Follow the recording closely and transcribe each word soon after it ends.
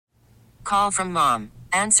Call from mom.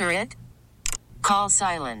 Answer it. Call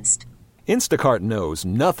silenced. Instacart knows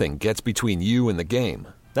nothing gets between you and the game.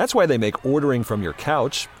 That's why they make ordering from your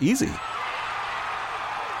couch easy.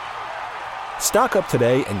 Stock up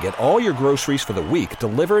today and get all your groceries for the week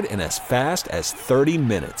delivered in as fast as 30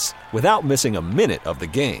 minutes without missing a minute of the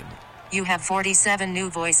game. You have 47 new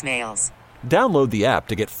voicemails. Download the app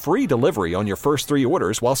to get free delivery on your first 3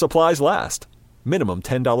 orders while supplies last. Minimum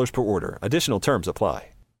 $10 per order. Additional terms apply.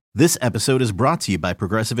 This episode is brought to you by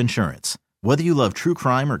Progressive Insurance. Whether you love true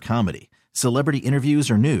crime or comedy, celebrity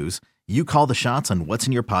interviews or news, you call the shots on what's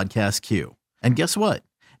in your podcast queue. And guess what?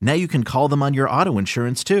 Now you can call them on your auto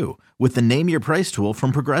insurance too with the Name Your Price tool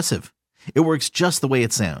from Progressive. It works just the way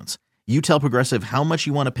it sounds. You tell Progressive how much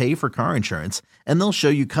you want to pay for car insurance, and they'll show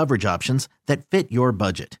you coverage options that fit your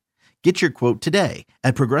budget. Get your quote today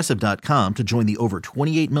at Progressive.com to join the over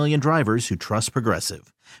 28 million drivers who trust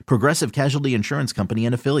Progressive. Progressive Casualty Insurance Company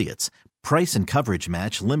and Affiliates. Price and coverage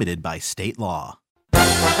match limited by state law.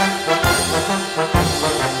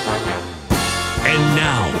 And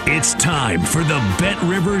now it's time for the Bet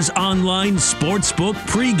Rivers Online Sportsbook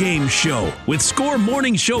pregame show with Score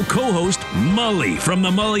Morning Show co-host Mully from the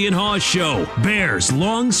Mully and Haw Show, Bears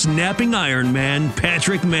long snapping Iron Man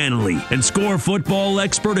Patrick Manley, and Score football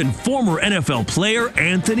expert and former NFL player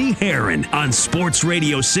Anthony Herron on Sports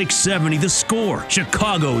Radio 670 The Score,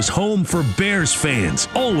 Chicago's home for Bears fans.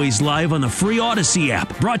 Always live on the free Odyssey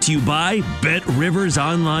app. Brought to you by Bet Rivers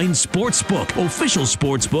Online Sportsbook, official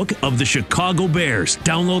sportsbook of the Chicago Bears.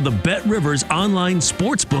 Download the Bet Rivers Online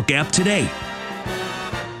Sportsbook app today.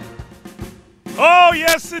 Oh,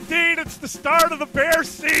 yes, indeed. It's the start of the Bears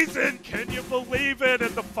season. Can you believe it?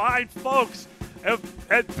 And the fine folks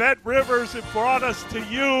at Bet Rivers have brought us to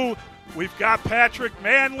you. We've got Patrick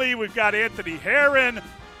Manley. We've got Anthony Herron.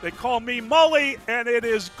 They call me Mully, and it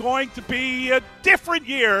is going to be a different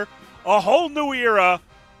year, a whole new era.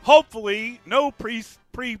 Hopefully, no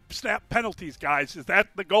pre-snap penalties, guys. Is that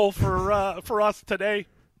the goal for us today?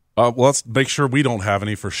 Well, let's make sure we don't have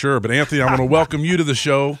any for sure. But Anthony, I want to welcome you to the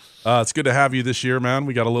show. It's good to have you this year, man.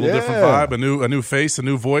 We got a little different vibe, a new face, a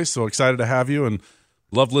new voice. So excited to have you, and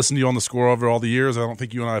love listening to you on the Score over all the years. I don't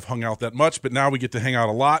think you and I have hung out that much, but now we get to hang out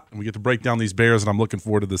a lot, and we get to break down these Bears, and I'm looking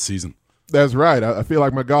forward to this season. That's right. I feel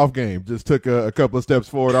like my golf game just took a couple of steps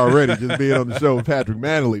forward already, just being on the show with Patrick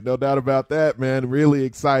Manley. No doubt about that, man. Really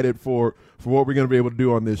excited for what we're going to be able to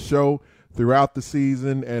do on this show throughout the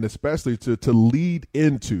season, and especially to lead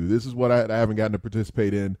into. This is what I haven't gotten to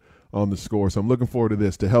participate in on the Score, so I'm looking forward to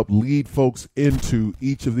this, to help lead folks into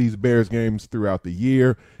each of these Bears games throughout the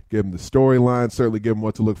year, give them the storyline, certainly give them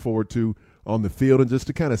what to look forward to on the field, and just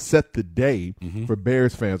to kind of set the day for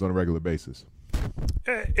Bears fans on a regular basis.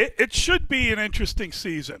 It should be an interesting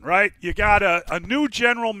season, right? You got a new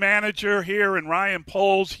general manager here in Ryan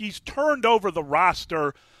Poles. He's turned over the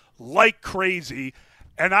roster like crazy.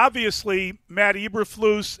 And obviously, Matt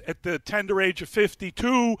Eberflus at the tender age of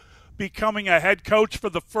 52, becoming a head coach for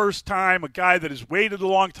the first time, a guy that has waited a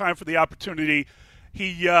long time for the opportunity.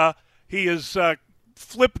 He has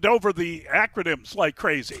flipped over the acronyms like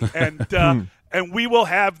crazy. And and we will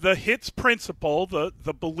have the HITS principle,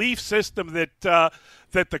 the belief system that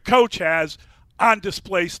the coach has, on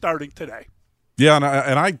display starting today. Yeah, and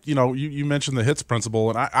I you mentioned the HITS principle,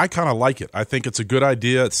 and I kind of like it. I think it's a good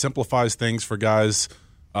idea. It simplifies things for guys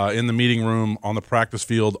in the meeting room, on the practice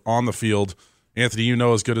field, on the field. Anthony, you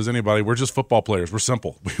know as good as anybody, we're just football players. We're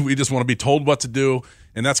simple. We just want to be told what to do,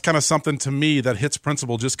 and that's kind of something to me, that HITS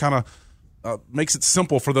principle just kind of makes it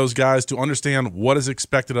simple for those guys to understand what is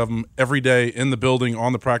expected of them every day in the building,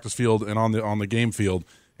 on the practice field, and on the game field.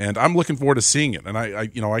 And I'm looking forward to seeing it. And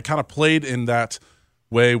I kind of played in that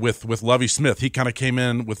way with Lovie Smith. He kind of came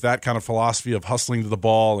in with that kind of philosophy of hustling to the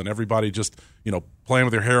ball and everybody just playing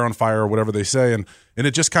with their hair on fire or whatever they say. And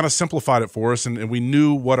it just kind of simplified it for us, and we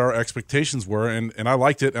knew what our expectations were, and I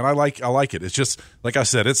liked it, and I like it. It's just, like I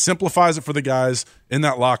said, it simplifies it for the guys in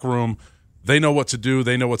that locker room. They know what to do.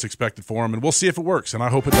 They know what's expected for them, and we'll see if it works, and I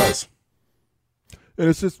hope it does. And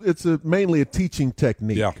it's mainly a teaching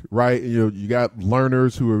technique, right? You got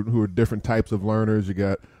learners who are different types of learners. You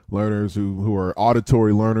got learners who are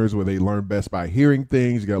auditory learners, where they learn best by hearing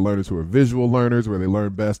things. You got learners who are visual learners, where they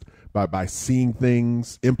learn best by seeing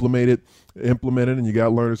things implemented, and you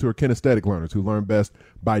got learners who are kinesthetic learners, who learn best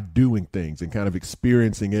by doing things and kind of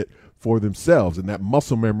experiencing it for themselves, and that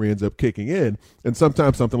muscle memory ends up kicking in. And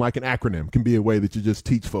sometimes something like an acronym can be a way that you just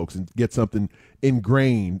teach folks and get something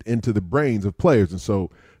ingrained into the brains of players. And so,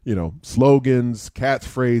 slogans,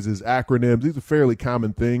 catchphrases, acronyms, these are fairly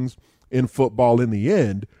common things in football. In the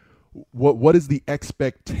end, what is the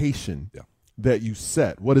expectation that you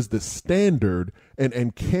set? What is the standard?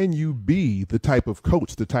 And can you be the type of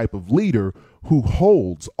coach, the type of leader who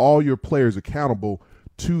holds all your players accountable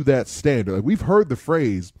to that standard? Like, we've heard the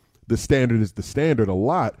phrase, the standard is the standard, a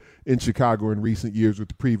lot in Chicago in recent years with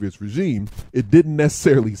the previous regime. It didn't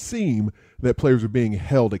necessarily seem that players were being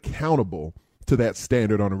held accountable to that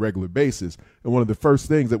standard on a regular basis. And one of the first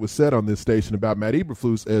things that was said on this station about Matt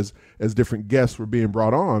Eberflus as different guests were being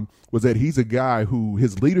brought on was that he's a guy who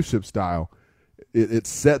his leadership style, it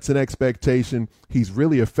sets an expectation. He's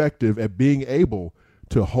really effective at being able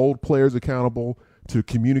to hold players accountable, to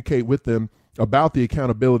communicate with them about the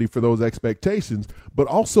accountability for those expectations, but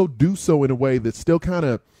also do so in a way that's still kind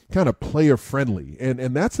of player friendly.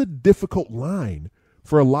 And that's a difficult line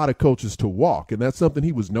for a lot of coaches to walk. And that's something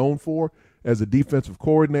he was known for as a defensive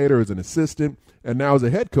coordinator, as an assistant, and now as a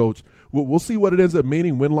head coach. We'll see what it ends up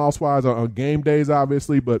meaning win-loss wise on game days,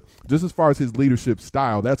 obviously, but just as far as his leadership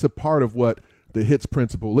style, that's a part of what the HITS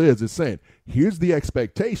principle is saying, here's the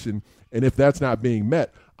expectation, and if that's not being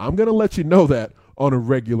met, I'm going to let you know that on a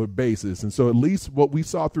regular basis. And so at least what we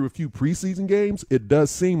saw through a few preseason games, it does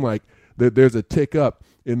seem like that there's a tick up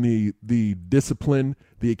in the discipline,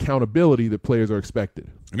 the accountability that players are expected.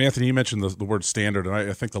 And Anthony, you mentioned the word standard, and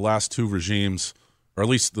I think the last two regimes, or at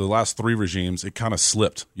least the last three regimes, it kind of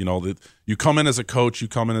slipped. You know, that you come in as a coach, you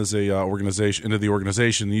come in as a organization into the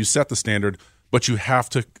organization, and you set the standard, but you have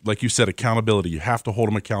to, like you said, accountability. You have to hold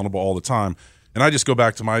them accountable all the time. And I just go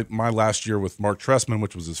back to my last year with Mark Trestman,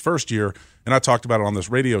 which was his first year, and I talked about it on this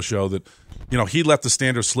radio show that, you know, he let the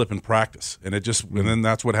standard slip in practice, and and then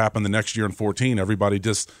that's what happened the next year in 2014. Everybody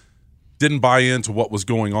just didn't buy into what was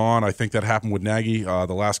going on. I think that happened with Nagy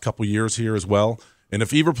the last couple years here as well. And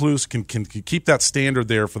if Eberflus can keep that standard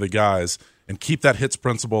there for the guys and keep that HITS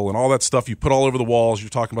principle and all that stuff you put all over the walls, you're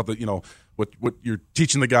talking about what you're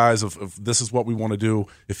teaching the guys of this is what we want to do.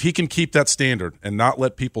 If he can keep that standard and not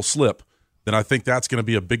let people slip, then I think that's going to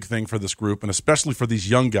be a big thing for this group, and especially for these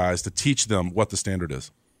young guys to teach them what the standard is.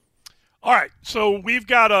 All right, so we've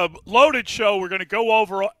got a loaded show. We're going to go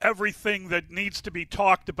over everything that needs to be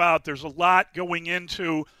talked about. There's a lot going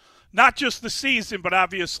into not just the season, but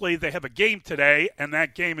obviously they have a game today, and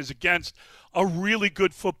that game is against a really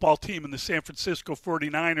good football team in the San Francisco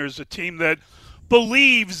 49ers, a team that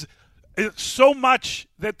believes so much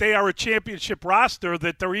that they are a championship roster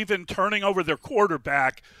that they're even turning over their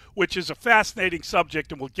quarterback, which is a fascinating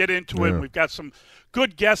subject, and we'll get into it. We've got some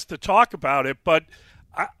good guests to talk about it, but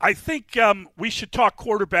I think we should talk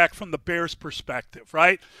quarterback from the Bears' perspective,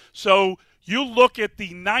 right? So you look at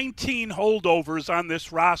the 19 holdovers on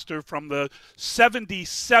this roster from the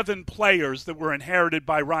 77 players that were inherited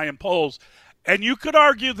by Ryan Poles, and you could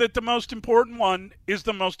argue that the most important one is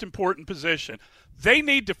the most important position. They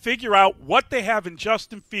need to figure out what they have in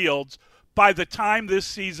Justin Fields by the time this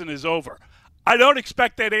season is over. I don't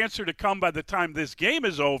expect that answer to come by the time this game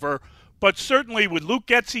is over, but certainly with Luke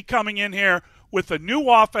Getsy coming in here with a new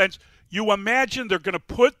offense, you imagine they're going to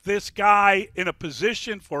put this guy in a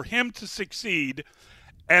position for him to succeed,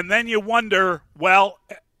 and then you wonder, well,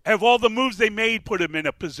 have all the moves they made put him in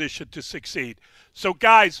a position to succeed? So,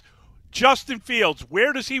 guys, Justin Fields,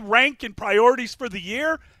 where does he rank in priorities for the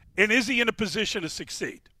year, and is he in a position to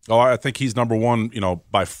succeed? Oh, I think he's number one,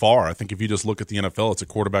 by far. I think if you just look at the NFL, it's a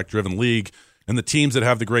quarterback-driven league, and the teams that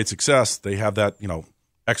have the great success, they have that,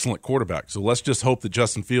 excellent quarterback. So let's just hope that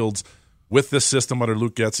Justin Fields, with this system under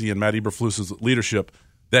Luke Getsy and Matt Eberflus's leadership,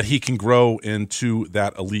 that he can grow into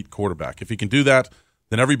that elite quarterback. If he can do that,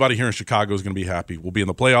 then everybody here in Chicago is going to be happy. We'll be in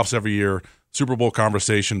the playoffs every year, Super Bowl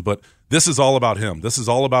conversation, but this is all about him. This is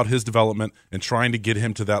all about his development and trying to get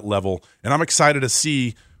him to that level. And I'm excited to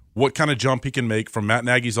see what kind of jump he can make from Matt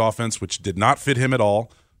Nagy's offense, which did not fit him at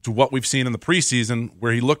all, to what we've seen in the preseason,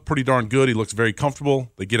 where he looked pretty darn good. He looks very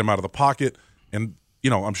comfortable. They get him out of the pocket. And,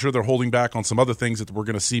 I'm sure they're holding back on some other things that we're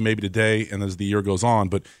going to see maybe today and as the year goes on.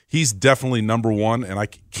 But he's definitely number one, and I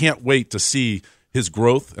can't wait to see his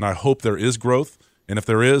growth, and I hope there is growth. And if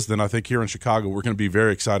there is, then I think here in Chicago we're going to be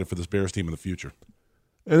very excited for this Bears team in the future.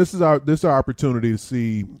 And this is our opportunity to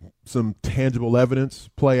see some tangible evidence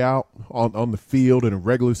play out on the field in a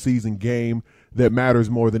regular season game that matters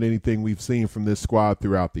more than anything we've seen from this squad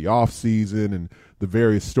throughout the offseason and the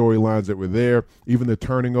various storylines that were there, even the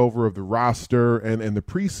turning over of the roster and the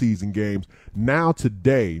preseason games. Now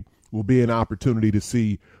today will be an opportunity to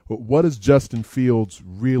see what is Justin Fields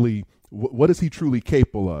really, what is he truly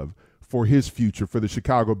capable of for his future, for the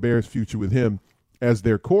Chicago Bears' future with him as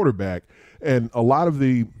their quarterback. And a lot of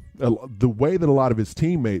the way that a lot of his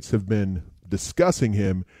teammates have been discussing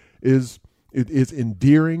him is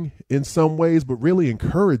endearing in some ways, but really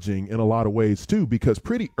encouraging in a lot of ways too, because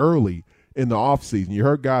pretty early in the offseason, you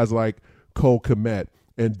heard guys like Cole Kmet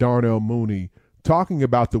and Darnell Mooney talking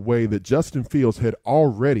about the way that Justin Fields had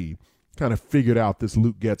already kind of figured out this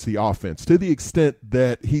Luke Getsy offense, to the extent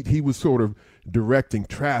that he was sort of directing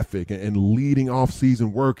traffic and leading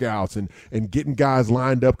off-season workouts and getting guys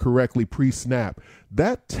lined up correctly pre-snap.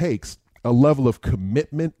 That takes a level of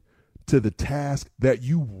commitment to the task that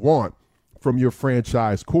you want from your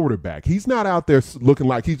franchise quarterback. He's not out there looking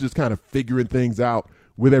like he's just kind of figuring things out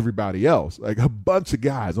with everybody else. Like a bunch of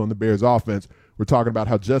guys on the Bears offense were talking about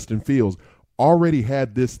how Justin Fields already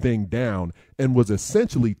had this thing down and was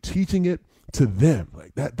essentially teaching it to them.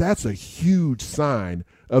 Like that's a huge sign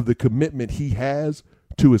of the commitment he has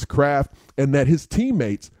to his craft, and that his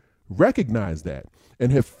teammates recognize that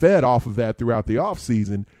and have fed off of that throughout the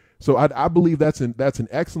offseason. So I believe that's an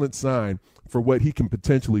excellent sign for what he can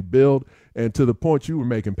potentially build. And to the point you were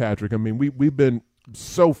making, Patrick, I mean, we've been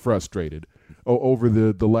so frustrated over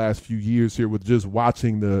the last few years here with just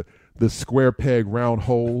watching the square peg round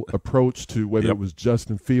hole approach to whether it was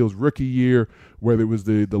Justin Fields' rookie year, whether it was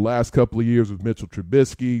the last couple of years with Mitchell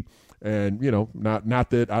Trubisky. And,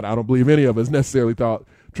 not that I don't believe any of us necessarily thought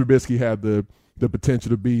Trubisky had the potential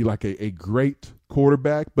to be like a great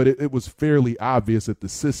quarterback, but it was fairly obvious that the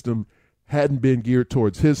system hadn't been geared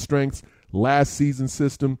towards his strengths. Last season's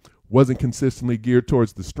system wasn't consistently geared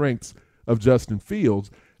towards the strengths of Justin Fields.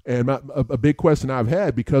 And a big question I've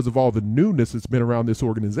had, because of all the newness that's been around this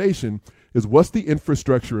organization, is what's the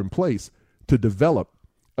infrastructure in place to develop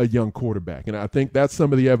a young quarterback? And I think that's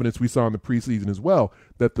some of the evidence we saw in the preseason as well,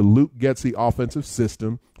 that the Luke Getsy offensive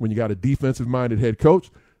system, when you got a defensive-minded head coach,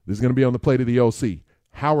 this is going to be on the plate of the OC.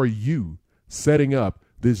 How are you setting up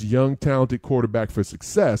this young, talented quarterback for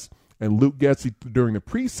success? And Luke Getsy, during the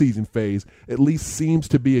preseason phase, at least seems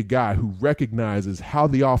to be a guy who recognizes how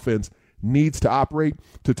the offense needs to operate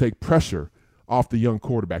to take pressure off the young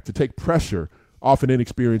quarterback, to take pressure off an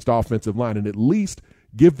inexperienced offensive line, and at least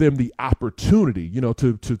give them the opportunity,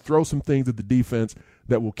 to throw some things at the defense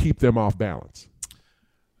that will keep them off balance.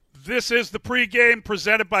 This is the pregame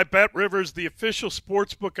presented by BetRivers, the official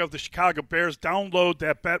sportsbook of the Chicago Bears. Download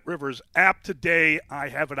that BetRivers app today. I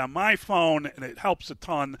have it on my phone, and it helps a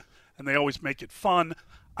ton, and they always make it fun.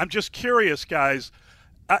 I'm just curious, guys.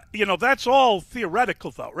 That's all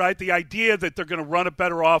theoretical, though, right? The idea that they're going to run a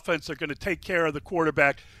better offense, they're going to take care of the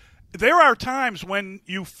quarterback. There are times when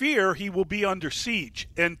you fear he will be under siege,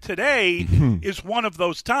 and today is one of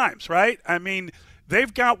those times, right? I mean,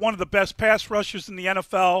 they've got one of the best pass rushers in the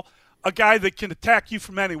NFL, a guy that can attack you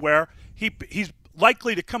from anywhere. He's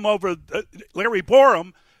likely to come over Larry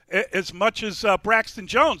Borum as much as Braxton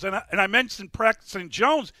Jones. And I mentioned Braxton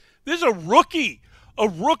Jones. This is a rookie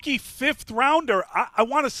fifth rounder. I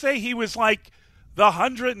want to say he was like the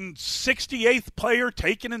 168th player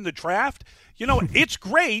taken in the draft. It's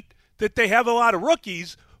great that they have a lot of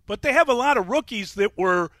rookies, but they have a lot of rookies that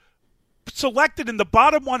were selected in the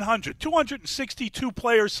bottom 100, 262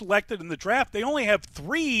 players selected in the draft. They only have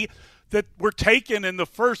 3 that were taken in the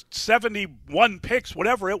first 71 picks,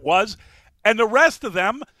 whatever it was. And the rest of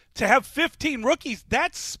them, to have 15 rookies,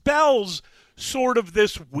 that spells sort of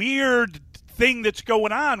this weird thing that's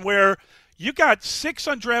going on where you got 6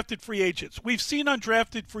 undrafted free agents. We've seen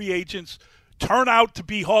undrafted free agents turn out to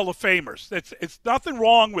be Hall of Famers. It's nothing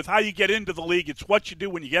wrong with how you get into the league. It's what you do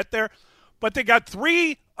when you get there. But they got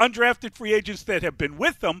 3 undrafted free agents that have been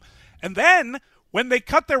with them. And then when they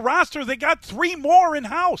cut their roster, they got 3 more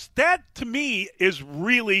in-house. That, to me, is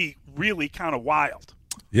really, really kind of wild.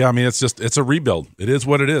 Yeah, I mean, it's a rebuild. It is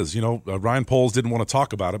what it is. Ryan Poles didn't want to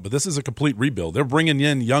talk about it, but this is a complete rebuild. They're bringing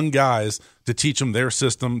in young guys to teach them their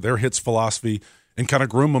system, their hits philosophy, and kind of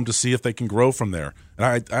groom them to see if they can grow from there.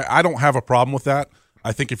 And I don't have a problem with that.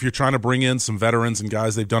 I think if you're trying to bring in some veterans and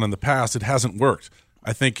guys they've done in the past, it hasn't worked.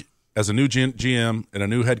 I think as a new GM and a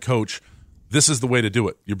new head coach, this is the way to do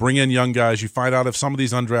it. You bring in young guys. You find out if some of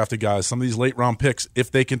these undrafted guys, some of these late-round picks,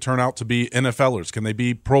 if they can turn out to be NFLers. Can they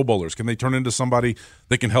be Pro Bowlers? Can they turn into somebody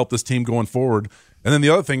that can help this team going forward? And then the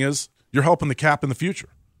other thing is you're helping the cap in the future.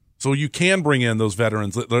 So you can bring in those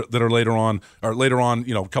veterans that are later on,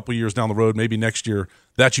 a couple of years down the road, maybe next year,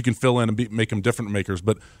 that you can fill in and make them different makers.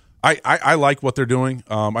 But I like what they're doing.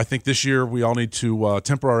 I think this year we all need to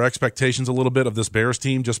temper our expectations a little bit of this Bears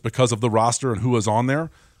team just because of the roster and who is on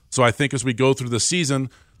there. So I think as we go through the season,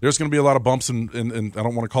 there's going to be a lot of bumps and I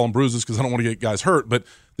don't want to call them bruises because I don't want to get guys hurt, but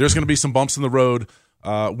there's going to be some bumps in the road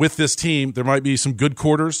with this team. There might be some good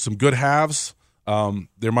quarters, some good halves.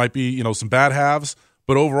 There might be some bad halves.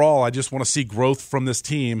 But overall, I just want to see growth from this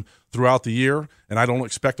team throughout the year, and I don't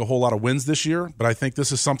expect a whole lot of wins this year, but I think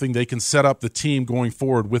this is something they can set up the team going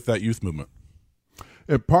forward with that youth movement.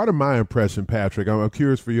 And part of my impression, Patrick, I'm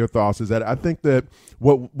curious for your thoughts, is that I think that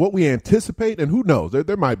what we anticipate, and who knows,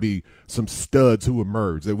 there might be some studs who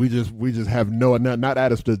emerge that we just have not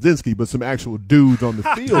Adam Studzinski, but some actual dudes on the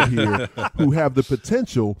field here who have the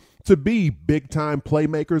potential to be big-time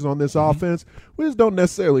playmakers on this offense. We just don't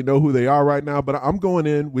necessarily know who they are right now, but I'm going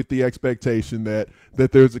in with the expectation that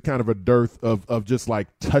there's a kind of a dearth of just like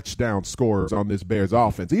touchdown scorers on this Bears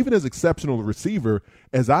offense. Even as exceptional a receiver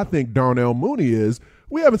as I think Darnell Mooney is,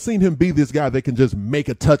 we haven't seen him be this guy that can just make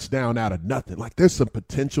a touchdown out of nothing. Like, there's some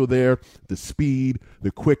potential there, the speed,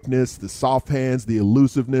 the quickness, the soft hands, the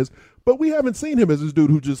elusiveness. But we haven't seen him as this dude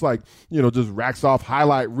who just just racks off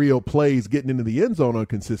highlight reel plays getting into the end zone on a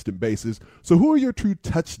consistent basis. So who are your true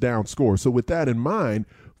touchdown scorers? So with that in mind,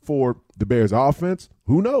 for the Bears offense,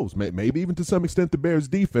 who knows? Maybe even to some extent the Bears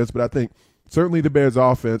defense, but I think certainly the Bears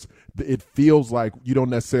offense, it feels like you don't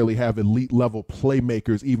necessarily have elite level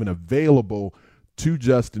playmakers even available to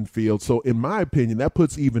Justin Fields. So in my opinion, that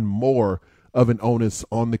puts even more of an onus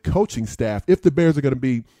on the coaching staff if the Bears are going to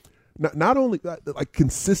be not only like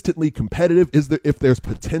consistently competitive, if there's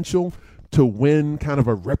potential to win kind of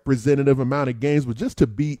a representative amount of games, but just to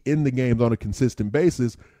be in the games on a consistent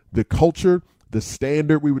basis, the culture, the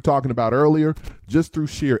standard we were talking about earlier, just through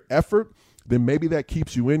sheer effort, then maybe that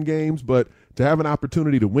keeps you in games. But to have an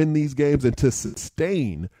opportunity to win these games and to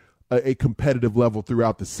sustain a competitive level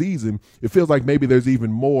throughout the season, it feels like maybe there's even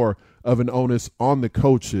more of an onus on the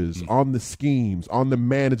coaches, on the schemes, on the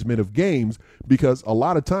management of games, because a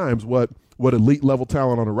lot of times what elite level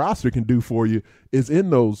talent on a roster can do for you is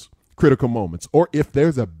in those critical moments. Or if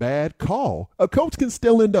there's a bad call, a coach can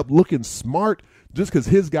still end up looking smart just because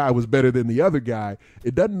his guy was better than the other guy.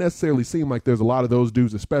 It doesn't necessarily seem like there's a lot of those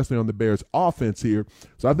dudes, especially on the Bears offense here.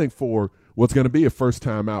 So I think for what's going to be a first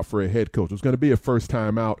time out for a head coach, what's going to be a first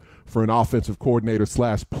time out for an offensive coordinator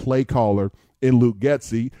 / play caller in Luke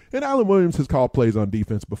Getsy, and Alan Williams has called plays on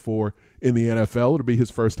defense before in the NFL. It'll be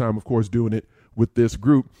his first time, of course, doing it with this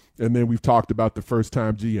group. And then we've talked about the first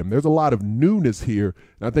time GM. There's a lot of newness here,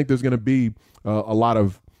 and I think there's going to be a lot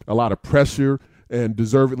of pressure and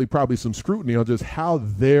deservedly probably some scrutiny on just how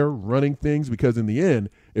they're running things, because in the end,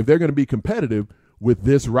 if they're going to be competitive with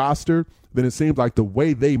this roster, then it seems like the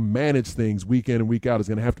way they manage things week in and week out is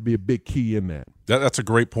going to have to be a big key in that. That's a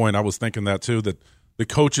great point. I was thinking that too, that the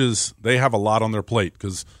coaches, they have a lot on their plate,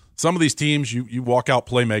 because some of these teams, you walk out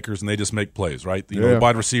playmakers and they just make plays, right? The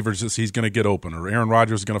wide receivers, he's going to get open, or Aaron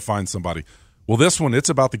Rodgers is going to find somebody. Well, this one, it's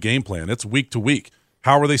about the game plan. It's week to week.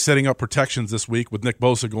 How are they setting up protections this week with Nick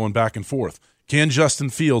Bosa going back and forth? Can Justin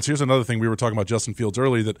Fields, here's another thing we were talking about Justin Fields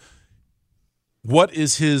earlier, that what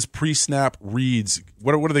is his pre-snap reads?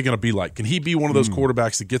 What are they going to be like? Can he be one of those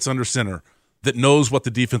quarterbacks that gets under center, that knows what the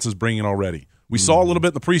defense is bringing already? We saw a little bit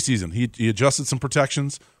in the preseason. He adjusted some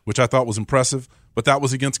protections, which I thought was impressive, but that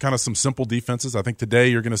was against kind of some simple defenses. I think today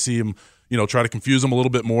you're going to see him, try to confuse them a little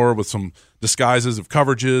bit more with some disguises of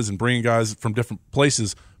coverages and bringing guys from different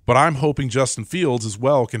places. But I'm hoping Justin Fields as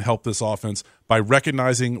well can help this offense by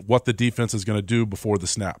recognizing what the defense is going to do before the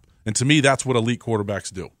snap. And to me, that's what elite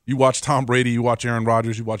quarterbacks do. You watch Tom Brady, you watch Aaron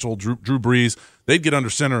Rodgers, you watch old Drew Brees. They'd get under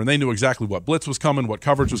center, and they knew exactly what blitz was coming, what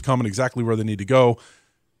coverage was coming, exactly where they need to go.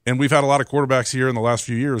 And we've had a lot of quarterbacks here in the last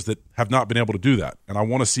few years that have not been able to do that. And I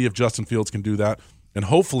want to see if Justin Fields can do that. And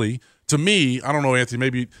hopefully, to me, I don't know, Anthony,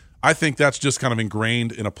 maybe I think that's just kind of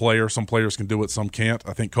ingrained in a player. Some players can do it, some can't.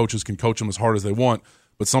 I think coaches can coach them as hard as they want,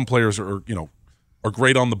 but some players are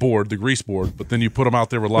great on the board, the grease board, but then you put them out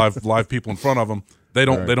there with live people in front of them, they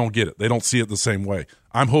don't get it. They don't see it the same way.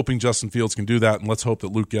 I'm hoping Justin Fields can do that, and let's hope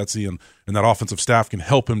that Luke Getsy and that offensive staff can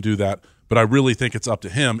help him do that. But I really think it's up to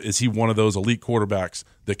him. Is he one of those elite quarterbacks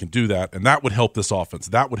that can do that? And that would help this offense.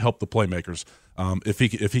 That would help the playmakers if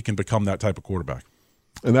he can become that type of quarterback.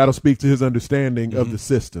 And that'll speak to his understanding of the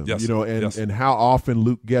system, yes. And how often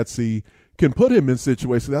Luke Getsy can put him in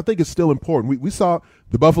situations. I think it's still important. We saw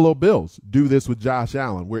the Buffalo Bills do this with Josh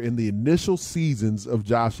Allen, where in the initial seasons of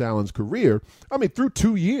Josh Allen's career, through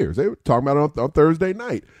 2 years, they were talking about it on Thursday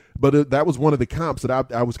night. But that was one of the comps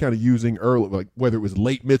that I was kind of using early, like whether it was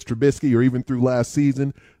late Mitch Trubisky or even through last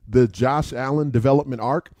season. The Josh Allen development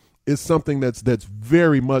arc is something that's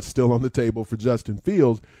very much still on the table for Justin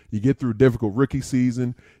Fields. You get through a difficult rookie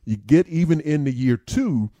season, you get even into year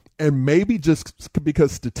 2, and maybe just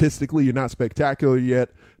because statistically you're not spectacular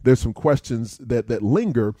yet, there's some questions that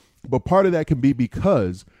linger. But part of that can be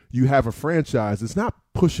because you have a franchise that's not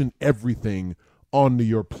pushing everything onto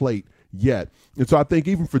your plate yet. And so I think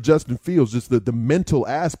even for Justin Fields, just the mental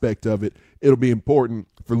aspect of it, it'll be important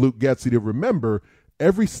for Luke Getsy to remember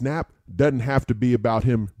every snap doesn't have to be about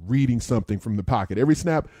him reading something from the pocket. Every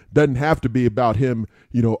snap doesn't have to be about him,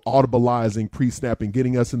 audibilizing, pre-snapping,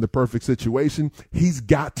 getting us in the perfect situation. He's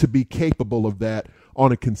got to be capable of that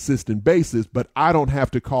on a consistent basis, but I don't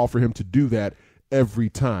have to call for him to do that every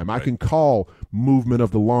time. I can call movement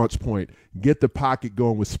of the launch point, get the pocket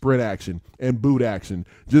going with sprint action and boot action.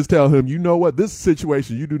 Just tell him, you know what, this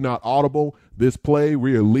situation, you do not audible this play.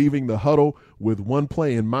 We are leaving the huddle with one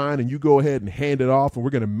play in mind, and you go ahead and hand it off, and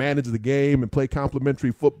we're going to manage the game and play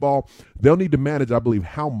complementary football. They'll need to manage, I believe,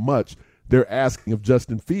 how much they're asking of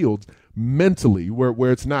Justin Fields mentally,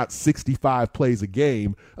 where it's not 65 plays a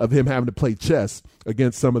game of him having to play chess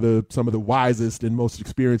against some of the wisest and most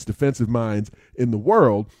experienced defensive minds in the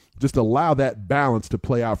world. Just allow that balance to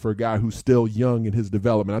play out for a guy who's still young in his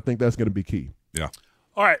development. I think that's going to be key. Yeah.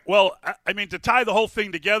 All right. Well, I mean, to tie the whole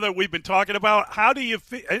thing together, we've been talking about how do you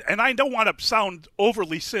feel, and I don't want to sound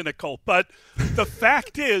overly cynical, but the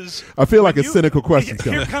fact is, I feel like a cynical question.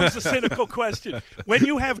 Here comes the cynical question. When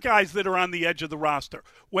you have guys that are on the edge of the roster,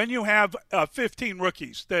 when you have 15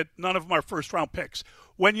 rookies that none of them are first-round picks,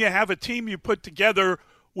 when you have a team you put together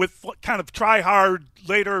with kind of try-hard,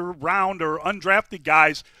 later round or undrafted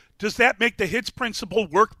guys, does that make the hits principle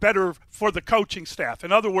work better for the coaching staff?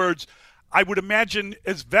 In other words, I would imagine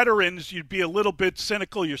as veterans, you'd be a little bit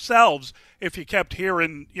cynical yourselves if you kept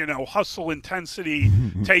hearing, hustle, intensity,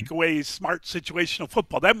 takeaways, smart situational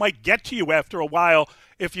football. That might get to you after a while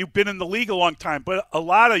if you've been in the league a long time. But a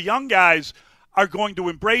lot of young guys are going to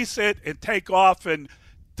embrace it and take off, and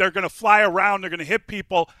they're going to fly around. They're going to hit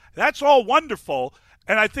people. That's all wonderful,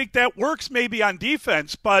 and I think that works maybe on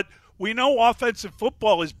defense. But we know offensive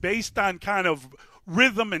football is based on kind of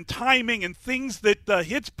rhythm and timing and things that the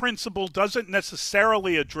hits principle doesn't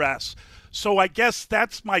necessarily address. So I guess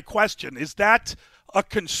that's my question. Is that a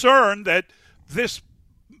concern that this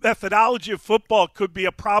methodology of football could be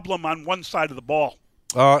a problem on one side of the ball?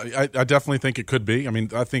 I definitely think it could be. I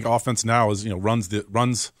mean, I think offense now is runs the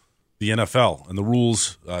NFL, and the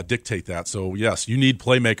rules dictate that. So yes, you need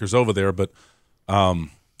playmakers over there, but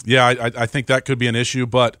I think that could be an issue.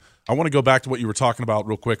 But I want to go back to what you were talking about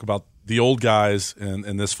real quick about the old guys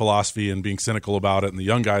and this philosophy and being cynical about it, and the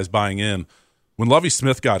young guys buying in. When Lovie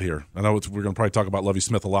Smith got here, I know we're going to probably talk about Lovie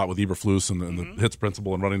Smith a lot with Eberflus and the hits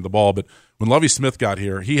principle and running the ball, but when Lovie Smith got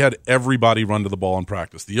here, he had everybody run to the ball in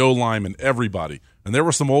practice, the O-linemen, everybody. And there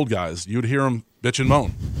were some old guys. You'd hear them bitch and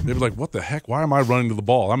moan. They'd be like, what the heck? Why am I running to the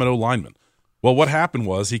ball? I'm an O-lineman. Well, what happened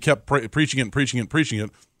was he kept preaching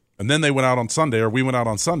it, and then they went out on Sunday, or we went out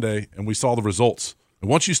on Sunday, and we saw the results. And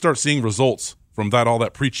once you start seeing results from all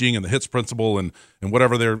that preaching and the hits principle and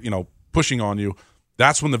whatever they're pushing on you,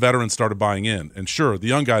 that's when the veterans started buying in. And sure, the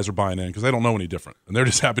young guys are buying in because they don't know any different, and they're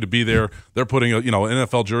just happy to be there. They're putting an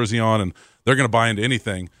NFL jersey on, and they're going to buy into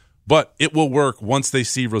anything. But it will work once they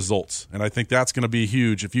see results, and I think that's going to be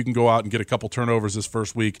huge. If you can go out and get a couple turnovers this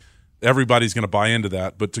first week, everybody's going to buy into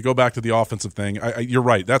that. But to go back to the offensive thing, you're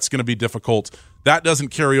right. That's going to be difficult. That doesn't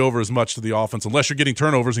carry over as much to the offense unless you're getting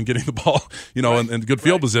turnovers and getting the ball, in good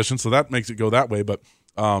field position. So that makes it go that way. But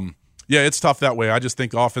it's tough that way. I just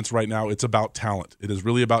think offense right now, it's about talent. It is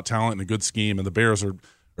really about talent and a good scheme. And the Bears are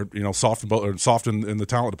soft in the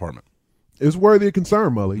talent department. It's worthy of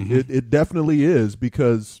concern, Mully. Mm-hmm. It definitely is,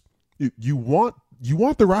 because you want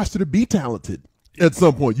the roster to be talented. At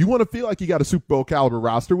some point, you want to feel like you got a Super Bowl caliber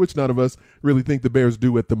roster, which none of us really think the Bears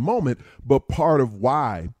do at the moment. But part of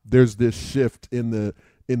why there's this shift in the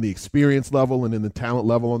experience level and in the talent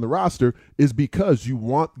level on the roster is because you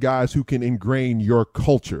want guys who can ingrain your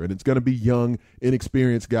culture, and it's going to be young,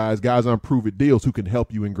 inexperienced guys on prove-it deals who can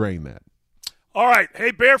help you ingrain that. All right.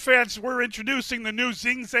 Hey, Bear fans, we're introducing the new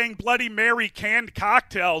Zing Zang Bloody Mary canned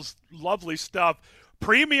cocktails. Lovely stuff.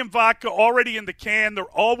 Premium vodka already in the can. They're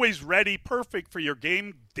always ready. Perfect for your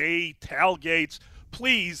game day tailgates.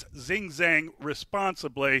 Please Zing Zang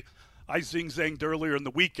responsibly. I Zing Zanged earlier in the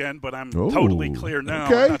weekend, but I'm totally clear now.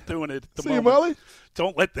 Okay. I'm not doing it at the moment. Mully?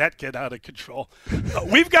 Don't let that get out of control.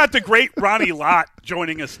 We've got the great Ronnie Lott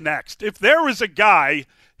joining us next. If there was a guy,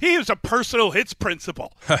 he is a personal hits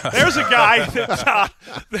principle. There's a guy that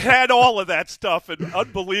had all of that stuff, an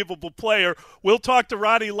unbelievable player. We'll talk to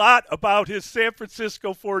Ronnie Lott about his San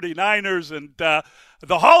Francisco 49ers, and the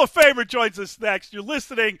Hall of Famer joins us next. You're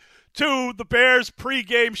listening to the Bears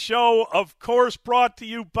pregame show, of course, brought to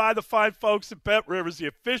you by the fine folks at Bet Rivers, the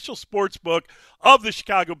official sports book of the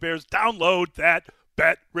Chicago Bears. Download that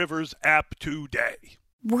Bet Rivers app today.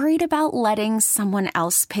 Worried about letting someone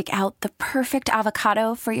else pick out the perfect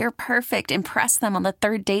avocado for your perfect impress them on the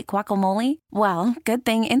third date guacamole? Well, good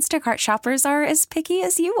thing Instacart shoppers are as picky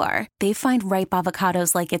as you are. They find ripe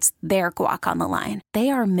avocados like it's their guac on the line.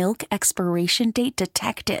 They are milk expiration date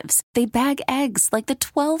detectives. They bag eggs like the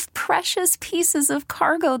 12 precious pieces of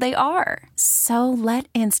cargo they are. So let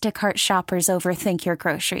Instacart shoppers overthink your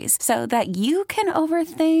groceries so that you can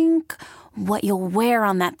overthink what you'll wear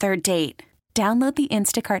on that third date. Download the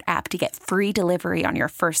Instacart app to get free delivery on your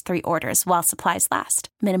first 3 orders while supplies last.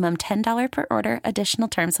 Minimum $10 per order. Additional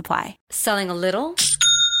terms apply. Selling a little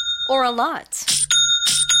or a lot?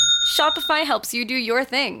 Shopify helps you do your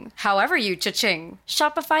thing, however you cha-ching.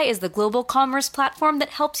 Shopify is the global commerce platform that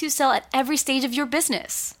helps you sell at every stage of your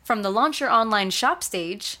business. From the launch your online shop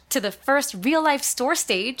stage, to the first real-life store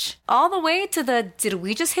stage, all the way to the did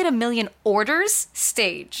we just hit 1 million orders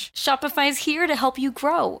stage. Shopify's here to help you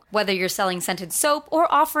grow. Whether you're selling scented soap or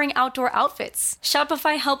offering outdoor outfits,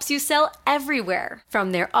 Shopify helps you sell everywhere.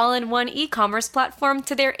 From their all-in-one e-commerce platform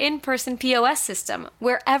to their in-person POS system,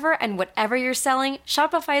 wherever and whatever you're selling,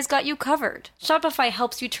 Shopify's got you covered. Shopify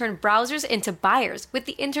helps you turn browsers into buyers with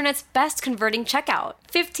the internet's best converting checkout.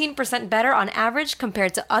 15% better on average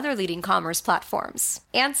compared to other leading commerce platforms.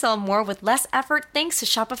 And sell more with less effort thanks to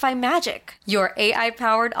Shopify Magic, your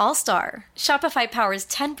AI-powered all-star. Shopify powers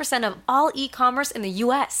 10% of all e-commerce in the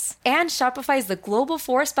US. And Shopify is the global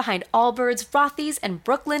force behind Allbirds, Rothy's, and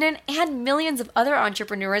Brooklinen, and millions of other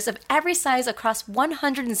entrepreneurs of every size across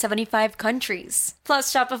 175 countries.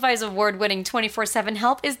 Plus, Shopify's award-winning 24/7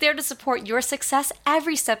 help is there to support your success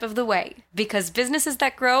every step of the way. Because businesses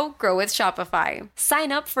that grow, grow with Shopify.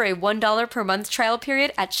 Sign up for a $1 per month trial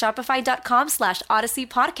period at shopify.com/Odyssey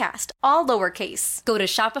Podcast, all lowercase. Go to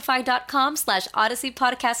shopify.com/Odyssey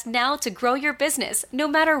Podcast now to grow your business, no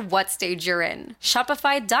matter what stage you're in.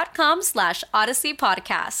 Shopify.com/Odyssey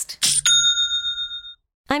Podcast.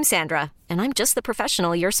 I'm Sandra, and I'm just the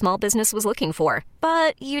professional your small business was looking for.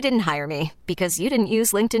 But you didn't hire me because you didn't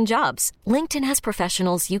use LinkedIn Jobs. LinkedIn has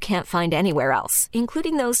professionals you can't find anywhere else,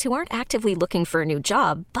 including those who aren't actively looking for a new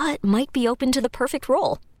job, but might be open to the perfect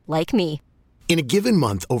role, like me. In a given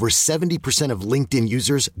month, over 70% of LinkedIn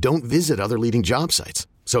users don't visit other leading job sites.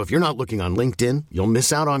 So if you're not looking on LinkedIn, you'll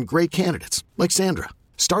miss out on great candidates like Sandra.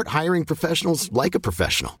 Start hiring professionals like a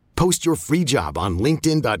professional. Post your free job on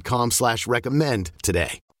linkedin.com/recommend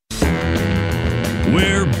today.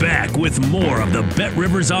 We're back with more of the Bet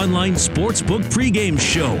Rivers Online Sportsbook pregame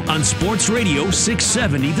show on Sports Radio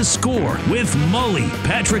 670 The Score with Mully,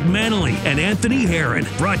 Patrick Manley, and Anthony Herron.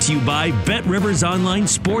 Brought to you by Bet Rivers Online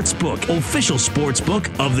Sportsbook, official sportsbook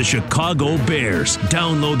of the Chicago Bears.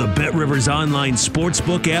 Download the Bet Rivers Online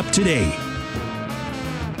Sportsbook app today.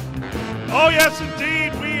 Oh, yes,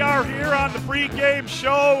 indeed. We are here on the pregame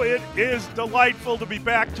show. It is delightful to be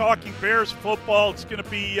back talking Bears football. It's going to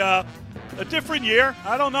be a different year.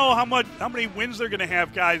 I don't know how many wins they're going to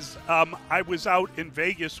have, guys. I was out in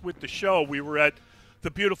Vegas with the show. We were at the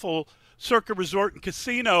beautiful Circa Resort and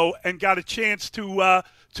Casino and got a chance to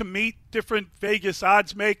meet different Vegas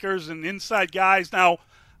odds makers and inside guys. Now,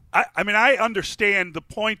 I understand the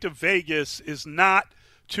point of Vegas is not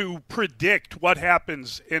to predict what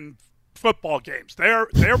happens in football games. Their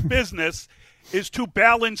business is to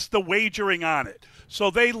balance the wagering on it.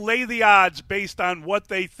 So they lay the odds based on what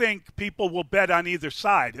they think people will bet on either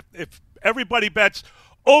side. If everybody bets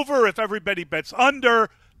over, if everybody bets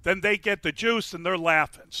under, then they get the juice and they're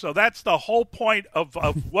laughing. So that's the whole point of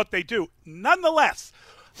what they do. Nonetheless,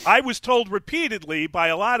 I was told repeatedly by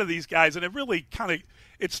a lot of these guys, and it really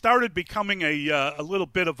it started becoming a little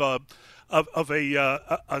bit of a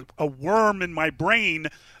worm in my brain,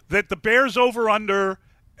 that the Bears over-under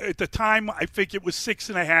at the time, I think it was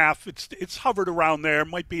 6.5. It's hovered around there. It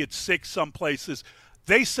might be at 6 some places.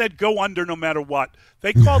 They said go under no matter what.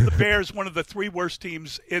 They called the Bears one of the 3 worst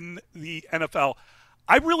teams in the NFL.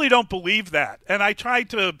 I really don't believe that, and I tried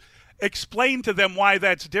to explain to them why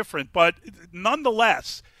that's different. But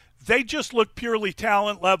nonetheless, they just look purely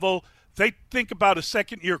talent level. They think about a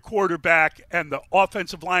second-year quarterback and the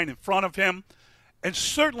offensive line in front of him. And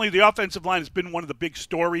certainly the offensive line has been one of the big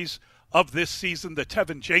stories of this season, the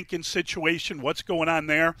Tevin Jenkins situation, what's going on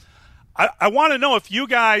there. I want to know if you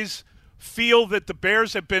guys feel that the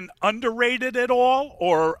Bears have been underrated at all,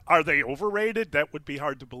 or are they overrated? That would be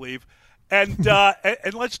hard to believe. And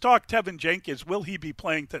and let's talk Tevin Jenkins. Will he be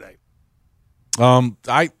playing today?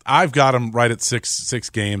 I've got him right at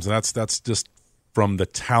six games, and that's just from the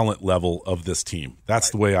talent level of this team. That's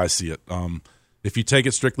right. The way I see it. If you take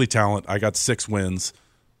it strictly talent, I got 6 wins,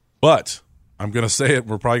 but I'm going to say it.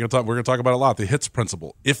 We're going to talk about it a lot. The hits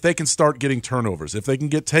principle. If they can start getting turnovers, if they can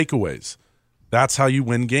get takeaways, That's how you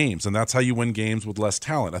win games, and that's how you win games with less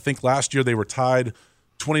talent. I think last year they were tied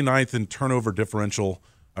 29th in turnover differential.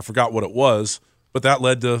 I forgot what it was, but that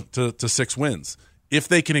led to 6 wins. If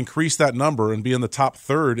they can increase that number and be in the top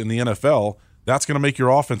third in the NFL, that's going to make your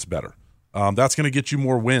offense better. That's going to get you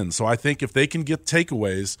more wins. So I think if they can get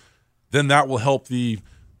takeaways, then that will help the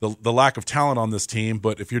lack of talent on this team.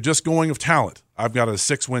 But if you're just going of talent, I've got a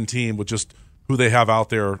 6-win team with just who they have out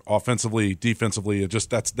there offensively, defensively.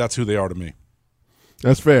 That's who they are to me.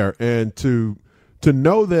 That's fair. And to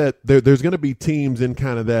know that there's going to be teams in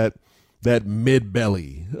kind of that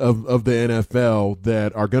mid-belly of the NFL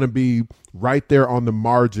that are going to be right there on the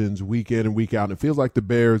margins week in and week out. And it feels like the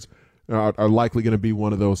Bears are likely going to be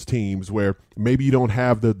one of those teams where maybe you don't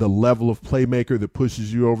have the level of playmaker that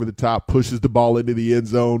pushes you over the top, pushes the ball into the end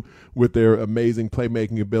zone with their amazing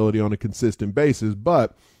playmaking ability on a consistent basis.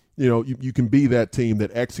 But, you can be that team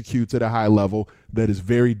that executes at a high level, that is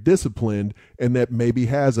very disciplined, and that maybe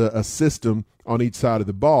has a system on each side of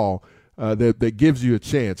the ball that gives you a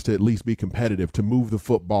chance to at least be competitive, to move the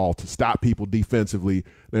football, to stop people defensively.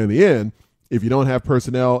 And in the end, if you don't have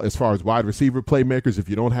personnel as far as wide receiver playmakers, if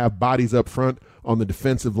you don't have bodies up front on the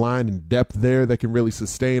defensive line and depth there that can really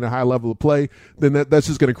sustain a high level of play, then that's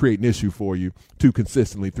just going to create an issue for you too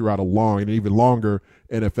consistently throughout a long and even longer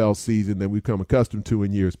NFL season than we've come accustomed to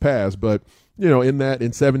in years past. But,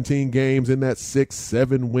 in 17 games, in that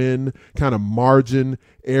 6-7 win kind of margin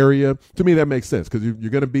area, to me that makes sense because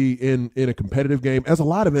you're going to be in a competitive game, as a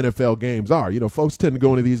lot of NFL games are. Folks tend to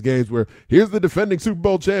go into these games where here's the defending Super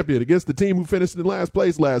Bowl champion against the team who finished in last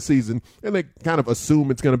place last season, and they kind of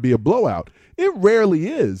assume it's going to be a blowout. It rarely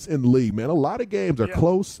is in the league, man. A lot of games are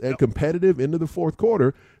close and competitive into the fourth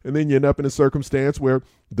quarter, and then you end up in a circumstance where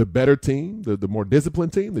the better team, the more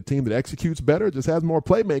disciplined team, the team that executes better, just has more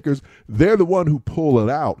playmakers, they're the one who pull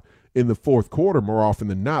it out in the fourth quarter more often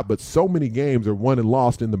than not. But so many games are won and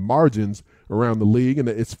lost in the margins around the league, and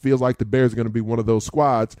it feels like the Bears are going to be one of those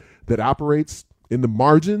squads that operates in the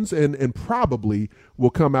margins and probably will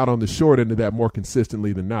come out on the short end of that more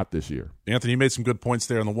consistently than not this year. Anthony, you made some good points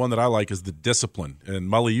there, and the one that I like is the discipline. And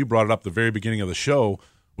Mully, you brought it up at the very beginning of the show,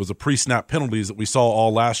 was the pre-snap penalties that we saw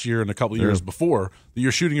all last year and a couple of years before, that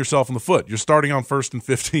you're shooting yourself in the foot. You're starting on 1st and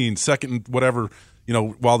 15, 2nd and whatever,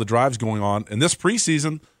 while the drive's going on. And this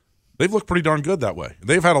preseason, they've looked pretty darn good that way.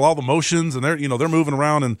 They've had a lot of motions, and they're moving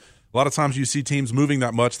around, and a lot of times you see teams moving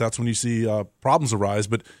that much, that's when you see problems arise.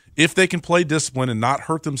 But if they can play discipline and not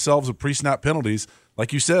hurt themselves with pre-snap penalties,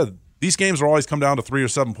 like you said, these games are always come down to 3 or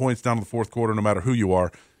 7 points down to the fourth quarter, no matter who you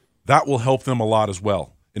are. That will help them a lot as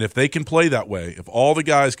well. And if they can play that way, if all the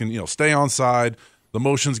guys can stay on side, the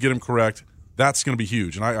motions get them correct, that's going to be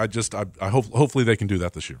huge. And I hope hopefully they can do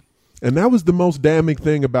that this year. And that was the most damning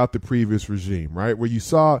thing about the previous regime, right? Where you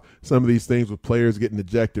saw some of these things with players getting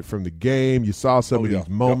ejected from the game. You saw some of these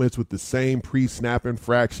moments with the same pre-snap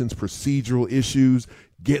infractions, procedural issues,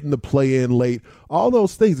 getting the play in late, all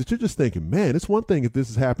those things that you're just thinking, man, it's one thing if this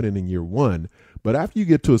is happening in year one, but after you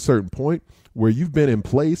get to a certain point where you've been in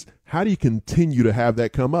place, how do you continue to have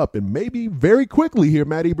that come up? And maybe very quickly here,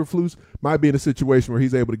 Matt Eberflus might be in a situation where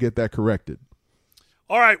he's able to get that corrected.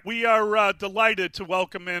 All right, we are delighted to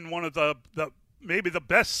welcome in one of the maybe the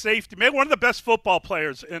best safety, maybe one of the best football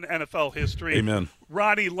players in NFL history. Amen.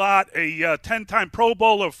 Ronnie Lott, a 10-time Pro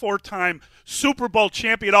Bowler, 4-time Super Bowl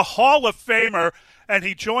champion, a Hall of Famer, and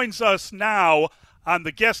he joins us now on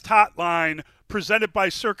the guest hotline presented by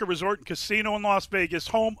Circa Resort and Casino in Las Vegas,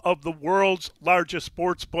 home of the world's largest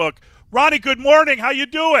sports book. Ronnie, good morning. How you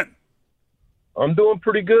doing? I'm doing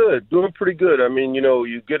pretty good. I mean,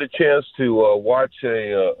 you get a chance to watch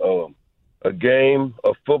a game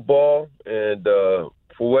of football, and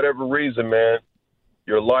for whatever reason, man,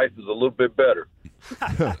 your life is a little bit better.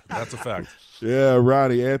 That's a fact. Yeah,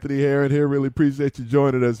 Ronnie, Anthony Herron here. Really appreciate you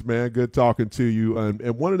joining us, man. Good talking to you.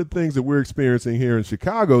 And one of the things that we're experiencing here in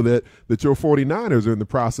Chicago that your 49ers are in the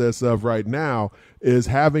process of right now is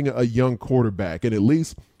having a young quarterback. And at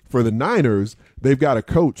least for the Niners, they've got a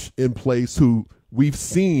coach in place who we've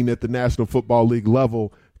seen at the National Football League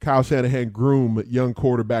level, Kyle Shanahan groom young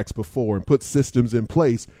quarterbacks before and put systems in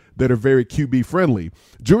place that are very QB friendly.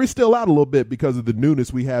 Jury's still out a little bit because of the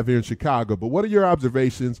newness we have here in Chicago, but what are your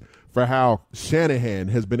observations for how Shanahan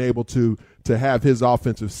has been able to have his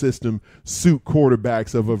offensive system suit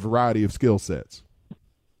quarterbacks of a variety of skill sets?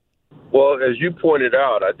 Well, as you pointed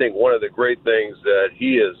out, I think one of the great things that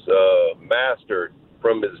he has mastered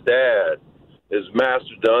from his dad is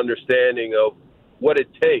mastered the understanding of what it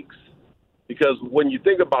takes. Because when you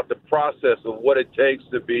think about the process of what it takes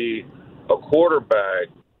to be a quarterback,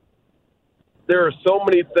 there are so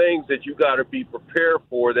many things that you got to be prepared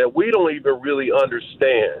for that we don't even really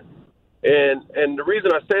understand. And the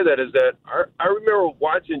reason I say that is that I remember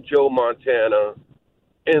watching Joe Montana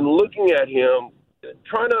and looking at him,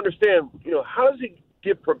 trying to understand, how does he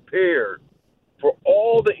get prepared for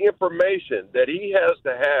all the information that he has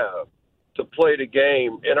to have to play the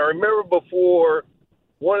game. And I remember before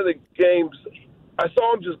one of the games, I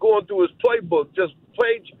saw him just going through his playbook, just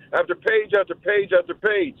page after page after page after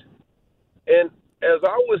page. And as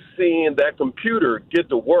I was seeing that computer get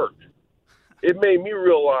to work, it made me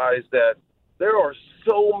realize that there are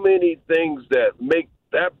so many things that make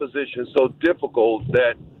that position so difficult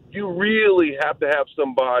that you really have to have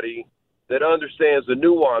somebody that understands the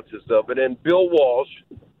nuances of it. And Bill Walsh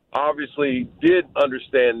obviously did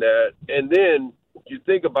understand that. And then you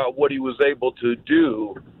think about what he was able to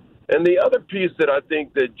do. And the other piece that I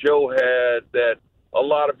think that Joe had that a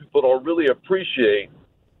lot of people don't really appreciate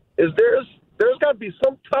is there's got to be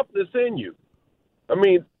some toughness in you. I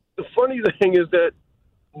mean, the funny thing is that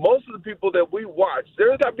most of the people that we watch,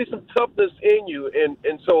 there's got to be some toughness in you. And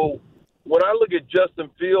so when I look at Justin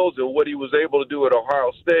Fields and what he was able to do at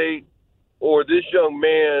Ohio State, or this young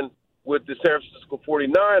man with the San Francisco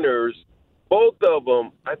 49ers, both of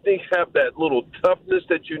them, I think, have that little toughness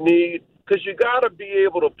that you need, because you got to be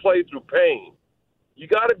able to play through pain. You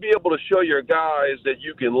got to be able to show your guys that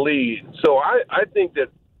you can lead. So I think that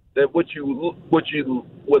what you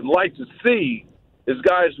would like to see is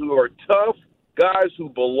guys who are tough, guys who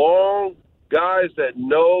belong, guys that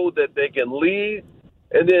know that they can lead.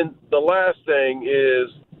 And then the last thing is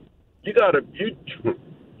you got to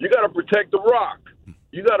protect the rock.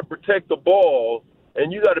 You got to protect the ball,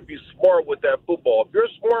 and you got to be smart with that football. If you're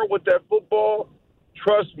smart with that football,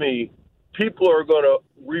 trust me, people are going to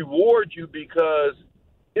reward you because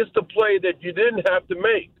it's the play that you didn't have to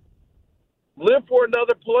make. Live for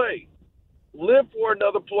another play. Live for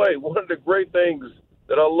another play. One of the great things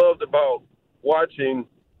that I loved about watching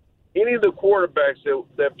any of the quarterbacks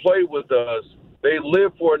that played with us, they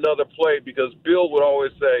live for another play, because Bill would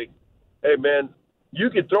always say, hey, man, you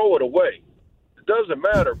can throw it away. It doesn't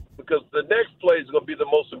matter, because the next play is going to be the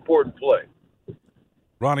most important play.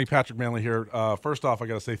 Ronnie, Patrick Manley here. First off, I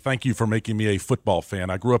got to say thank you for making me a football fan.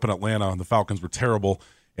 I grew up in Atlanta, and the Falcons were terrible,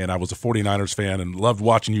 and I was a 49ers fan and loved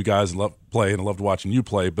watching you guys play and loved watching you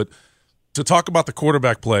play. But to talk about the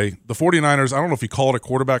quarterback play, the 49ers, I don't know if you call it a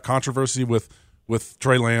quarterback controversy with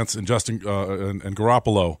Trey Lance and Justin and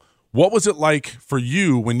Garoppolo. What was it like for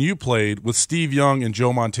you when you played with Steve Young and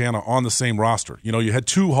Joe Montana on the same roster? You had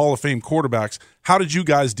two Hall of Fame quarterbacks. How did you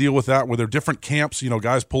guys deal with that? Were there different camps,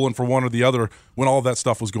 guys pulling for one or the other when all of that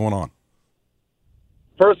stuff was going on?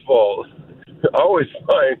 First of all, I always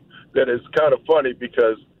find that it's kind of funny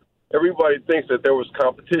because everybody thinks that there was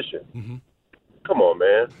competition. Mm-hmm. Come on,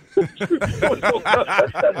 man. There's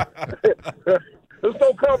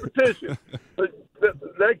no competition.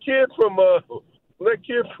 That kid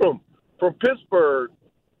from Pittsburgh,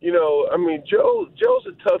 Joe's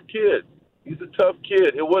a tough kid. He's a tough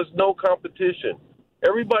kid. It was no competition.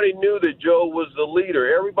 Everybody knew that Joe was the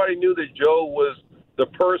leader. Everybody knew that Joe was the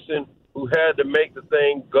person who had to make the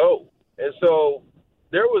thing go. And so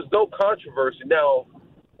there was no controversy. Now,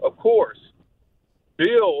 of course,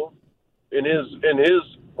 Bill, in his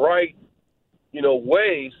right,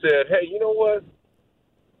 way, said, hey, you know what?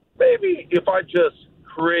 Maybe if I just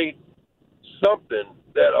create something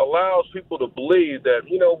that allows people to believe that,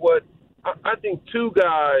 you know what, I think two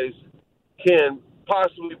guys can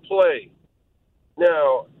possibly play.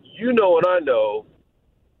 Now, and I know,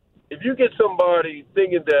 if you get somebody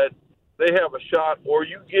thinking that they have a shot, or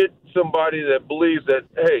you get somebody that believes that,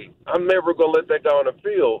 hey, I'm never going to let that guy on the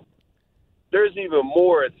field, there's even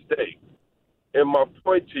more at stake. And my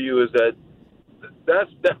point to you is that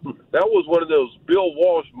was one of those Bill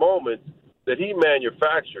Walsh moments that he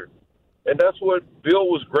manufactured. And that's what Bill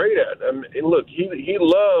was great at. I mean, and look, he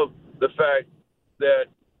loved the fact that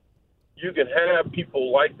you can have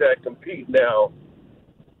people like that compete. Now,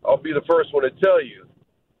 I'll be the first one to tell you,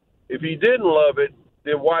 if he didn't love it,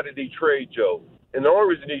 then why did he trade Joe? And the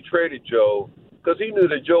only reason he traded Joe, because he knew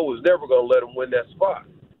that Joe was never going to let him win that spot.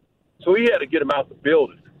 So he had to get him out the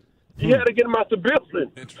building. He had to get him out the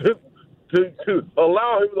building to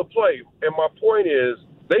allow him to play. And my point is,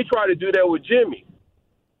 they tried to do that with Jimmy.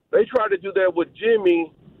 They tried to do that with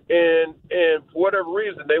Jimmy, and for whatever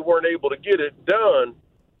reason, they weren't able to get it done.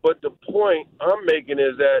 But the point I'm making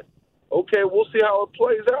is that, okay, we'll see how it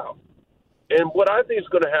plays out. And what I think is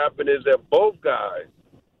going to happen is that both guys,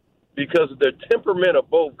 because of the temperament of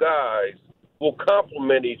both guys, will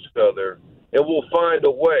complement each other and will find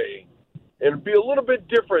a way. And it'll be a little bit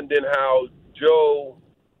different than how Joe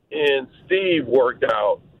and Steve worked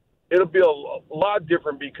out. It'll be a lot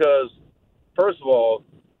different because, first of all,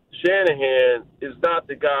 Shanahan is not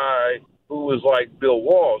the guy who was like Bill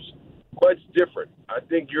Walsh. Much different. I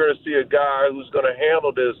think you're going to see a guy who's going to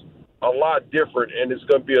handle this a lot different, and it's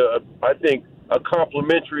going to be, I think, a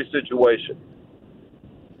complimentary situation.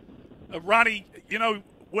 Ronnie,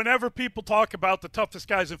 whenever people talk about the toughest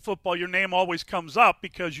guys in football, your name always comes up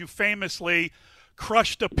because you famously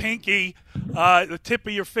crushed a pinky, the tip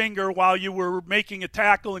of your finger, while you were making a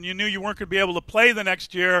tackle, and you knew you weren't going to be able to play the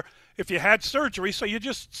next year if you had surgery, so you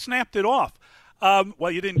just snapped it off. Well,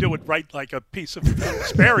 you didn't do it right like a piece of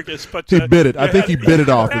asparagus, but he bit it. I think he bit it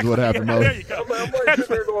off is what happened. Yeah, there you go.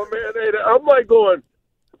 I'm like going,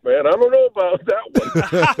 man, I don't know about that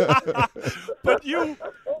one. But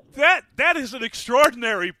that is an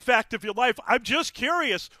extraordinary fact of your life. I'm just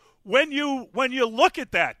curious, when you look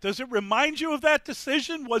at that, does it remind you of that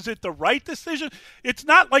decision? Was it the right decision? It's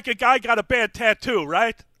not like a guy got a bad tattoo,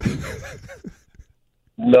 right?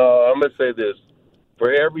 No, I'm going to say this.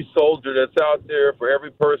 For every soldier that's out there, for every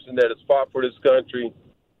person that has fought for this country,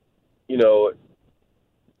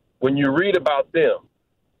 when you read about them,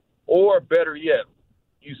 or better yet,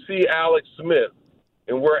 you see Alex Smith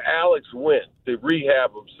and where Alex went to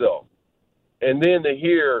rehab himself, and then to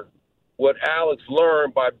hear what Alex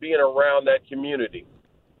learned by being around that community.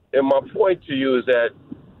 And my point to you is that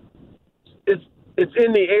it's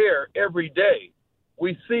in the air every day.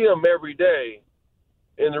 We see them every day.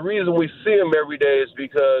 And the reason we see them every day is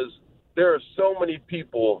because there are so many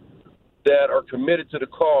people that are committed to the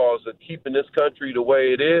cause of keeping this country the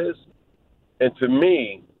way it is. And to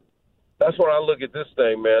me, that's when I look at this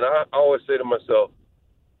thing, man. I always say to myself,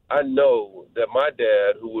 I know that my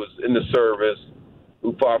dad, who was in the service,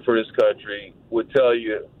 who fought for this country, would tell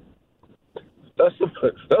you, that's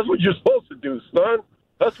what you're supposed to do, son.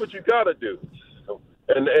 That's what you got to do.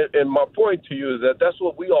 And my point to you is that that's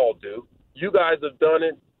what we all do. You guys have done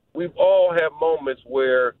it. We've all had moments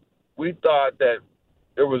where we thought that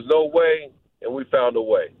there was no way, and we found a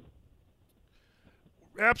way.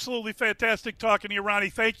 Absolutely fantastic talking to you, Ronnie.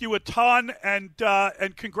 Thank you a ton, and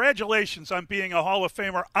congratulations on being a Hall of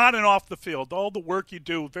Famer on and off the field. All the work you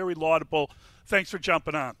do, very laudable. Thanks for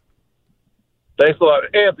jumping on. Thanks a lot.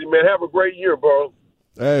 Anthony, man, have a great year, bro.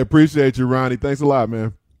 Hey, appreciate you, Ronnie. Thanks a lot,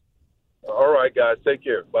 man. All right, guys. Take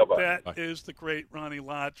care. Bye-bye. That is the great Ronnie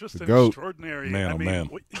Lott. Just an goat. Extraordinary. Man, I mean, man.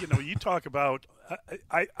 You talk about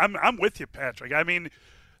I'm with you, Patrick. I mean,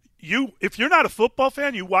 if you're not a football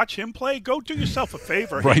fan, you watch him play, go do yourself a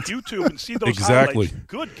favor. Right. Hit YouTube and see those Exactly. highlights.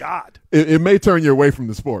 Good God. It may turn you away from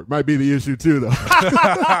the sport. Might be the issue, too, though.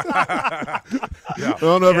 I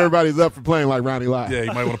don't know if everybody's up for playing like Ronnie Lott. Yeah,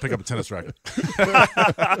 you might want to pick up a tennis racket.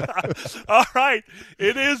 All right.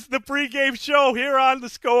 It is the pregame show here on The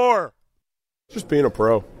Score. Just being a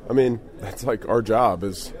pro. I mean, that's like our job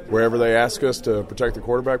is wherever they ask us to protect the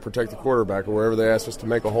quarterback, or wherever they ask us to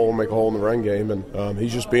make a hole in the run game. And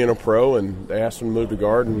he's just being a pro, and they asked him to move to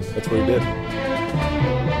guard, and that's what he did.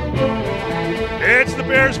 It's the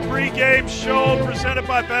Bears pregame show presented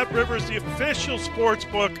by BetRivers, the official sports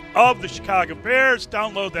book of the Chicago Bears.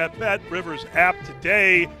 Download that BetRivers app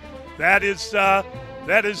today. That is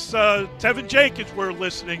Tevin Jenkins we're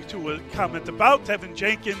listening to a comment about. Tevin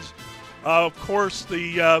Jenkins, of course,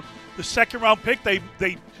 the second-round pick. They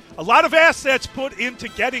a lot of assets put into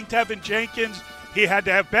getting Tevin Jenkins. He had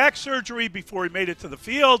to have back surgery before he made it to the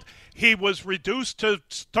field. He was reduced to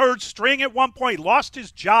third string at one point, lost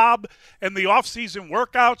his job in the off-season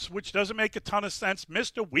workouts, which doesn't make a ton of sense,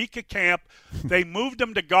 missed a week of camp. They moved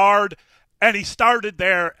him to guard, and he started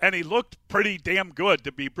there, and he looked pretty damn good,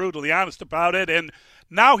 to be brutally honest about it. And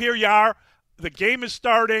now here you are. The game is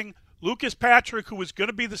starting. Lucas Patrick, who was going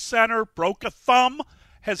to be the center, broke a thumb,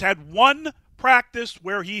 has had one practice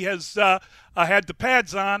where he has had the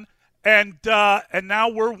pads on, and now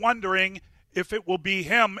we're wondering if it will be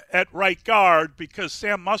him at right guard because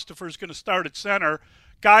Sam Mustipher is going to start at center.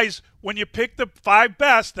 Guys, when you pick the 5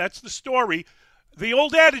 best, that's the story. The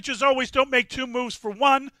old adage is always don't make 2 moves for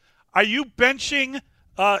one. Are you benching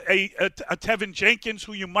a Tevin Jenkins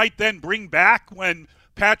who you might then bring back when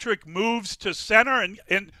Patrick moves to center?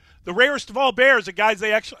 And the rarest of all Bears, a guy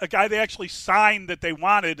they actually signed that they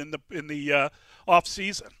wanted in the off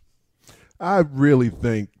season. I really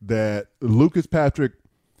think that Lucas Patrick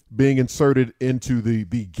being inserted into the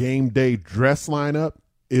game day dress lineup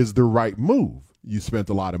is the right move. You spent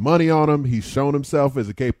a lot of money on him. He's shown himself as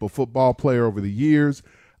a capable football player over the years.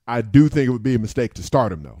 I do think it would be a mistake to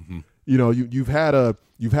start him, though. Mm-hmm. You know, you've had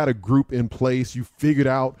a group in place. You figured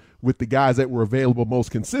out with the guys that were available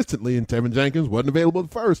most consistently, and Tevin Jenkins wasn't available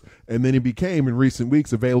at first, and then he became in recent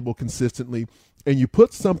weeks available consistently. And you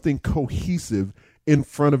put something cohesive in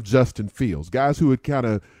front of Justin Fields, guys who had kind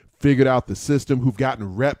of figured out the system, who've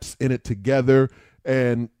gotten reps in it together.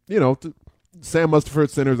 And, Sam Mustipher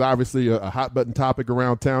at center is obviously a hot-button topic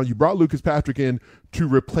around town. You brought Lucas Patrick in to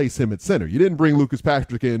replace him at center. You didn't bring Lucas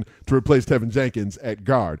Patrick in to replace Tevin Jenkins at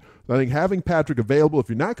guard. So I think having Patrick available, if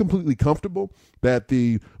you're not completely comfortable that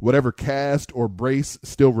the whatever cast or brace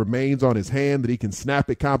still remains on his hand, that he can snap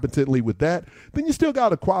it competently with that, then you still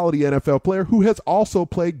got a quality NFL player who has also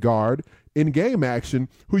played guard in game action,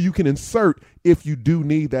 who you can insert if you do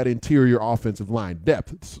need that interior offensive line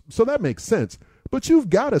depth. So that makes sense. But you've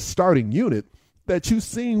got a starting unit that you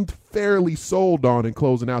seemed fairly sold on in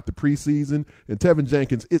closing out the preseason. And Tevin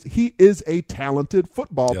Jenkins, he is a talented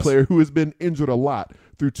football player who has been injured a lot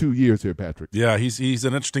through 2 years here, Patrick. Yeah, he's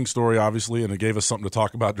an interesting story, obviously, and it gave us something to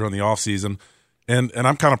talk about during the offseason. And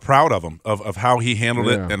I'm kind of proud of him, of how he handled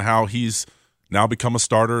it and how he's now become a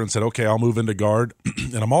starter and said, okay, I'll move into guard.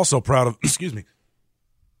 And I'm also proud of, excuse me,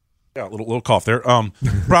 yeah, a little cough there.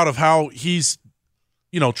 Proud of how he's,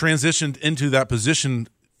 transitioned into that position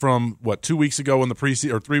from 2 weeks ago in the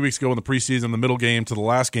preseason, or 3 weeks ago in the preseason, the middle game to the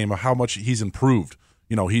last game, of how much he's improved.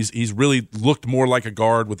 He's really looked more like a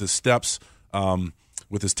guard with his steps,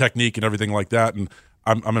 with his technique and everything like that. And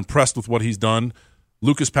I'm impressed with what he's done.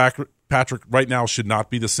 Lucas Patrick right now should not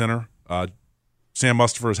be the center. Sam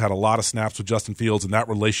Mustipher has had a lot of snaps with Justin Fields, and that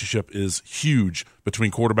relationship is huge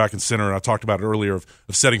between quarterback and center. And I talked about it earlier of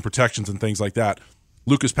setting protections and things like that.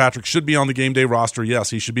 Lucas Patrick should be on the game day roster. Yes,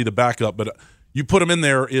 he should be the backup, but you put him in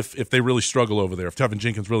there if they really struggle over there. If Tevin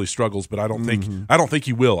Jenkins really struggles, but I don't think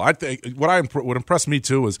he will. I think what impressed me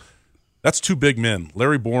too is that's two big men,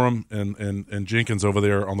 Larry Borom and Jenkins over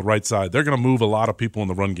there on the right side. They're going to move a lot of people in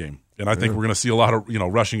the run game, and I think we're going to see a lot of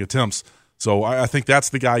rushing attempts. So I think that's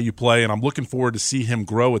the guy you play, and I'm looking forward to see him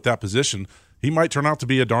grow at that position. He might turn out to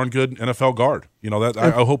be a darn good NFL guard.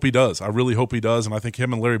 I hope he does. I really hope he does, and I think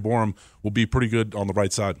him and Larry Borom will be pretty good on the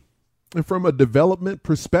right side. And from a development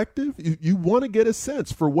perspective, you want to get a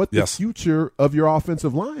sense for what the future of your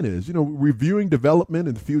offensive line is. Reviewing development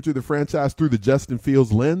and the future of the franchise through the Justin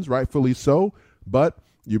Fields lens, rightfully so, but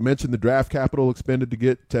you mentioned the draft capital expended to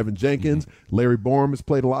get Tevin Jenkins. Larry Borom has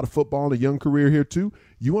played a lot of football in a young career here too.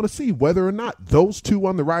 You want to see whether or not those two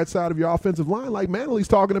on the right side of your offensive line, like Manley's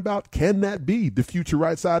talking about, can that be the future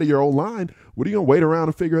right side of your old line? What are you going to wait around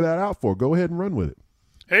and figure that out for? Go ahead and run with it.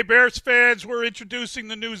 Hey, Bears fans, we're introducing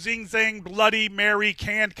the new Zing Zang Bloody Mary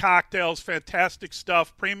canned cocktails. Fantastic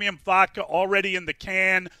stuff. Premium vodka already in the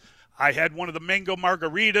can. I had one of the mango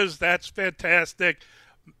margaritas. That's fantastic.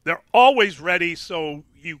 They're always ready, so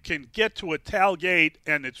you can get to a tailgate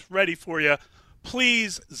and it's ready for you.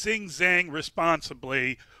 Please Zing Zang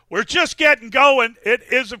responsibly. We're just getting going. It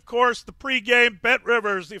is, of course, the pregame. Bet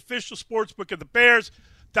Rivers, the official sportsbook of the Bears.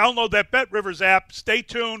 Download that Bet Rivers app. Stay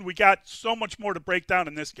tuned. We got so much more to break down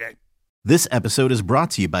in this game. This episode is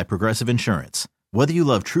brought to you by Progressive Insurance. Whether you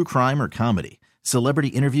love true crime or comedy, celebrity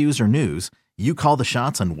interviews or news, you call the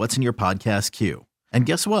shots on what's in your podcast queue. And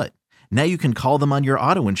guess what? Now you can call them on your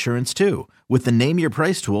auto insurance too with the Name Your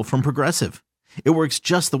Price tool from Progressive. It works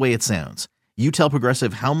just the way it sounds. You tell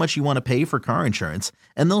Progressive how much you want to pay for car insurance,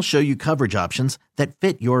 and they'll show you coverage options that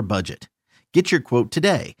fit your budget. Get your quote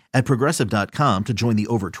today at Progressive.com to join the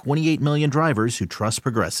over 28 million drivers who trust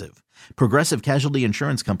Progressive. Progressive Casualty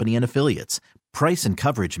Insurance Company and Affiliates. Price and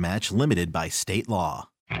coverage match limited by state law.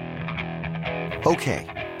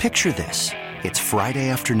 Okay, picture this. It's Friday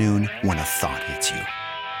afternoon when a thought hits you.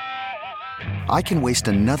 I can waste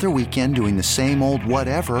another weekend doing the same old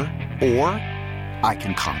whatever, or I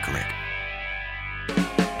can conquer it.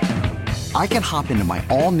 I can hop into my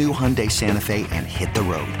all-new Hyundai Santa Fe and hit the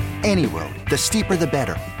road. Any road. The steeper, the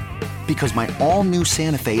better. Because my all-new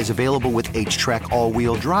Santa Fe is available with H-Track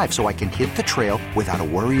all-wheel drive, so I can hit the trail without a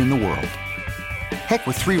worry in the world. Heck,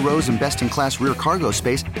 with 3 rows and best-in-class rear cargo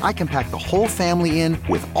space, I can pack the whole family in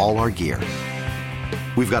with all our gear.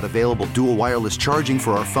 We've got available dual wireless charging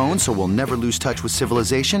for our phones, so we'll never lose touch with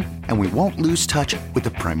civilization, and we won't lose touch with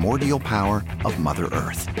the primordial power of Mother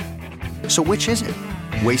Earth. So which is it?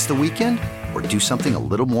 Waste the weekend or do something a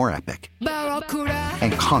little more epic?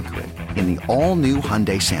 And conquer it in the all-new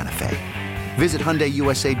Hyundai Santa Fe. Visit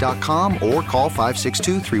HyundaiUSA.com or call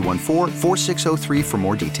 562-314-4603 for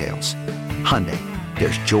more details. Hyundai,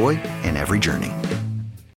 there's joy in every journey.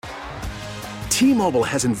 T-Mobile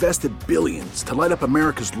has invested billions to light up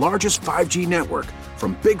America's largest 5G network,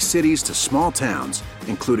 from big cities to small towns,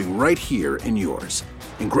 including right here in yours.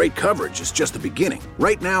 And great coverage is just the beginning.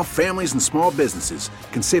 Right now, families and small businesses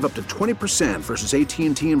can save up to 20% versus AT&T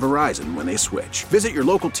and Verizon when they switch. Visit your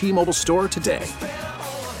local T-Mobile store today.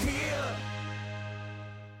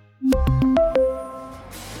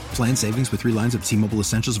 Plan savings with 3 lines of T-Mobile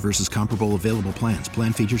Essentials versus comparable available plans.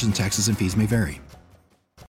 Plan features and taxes and fees may vary.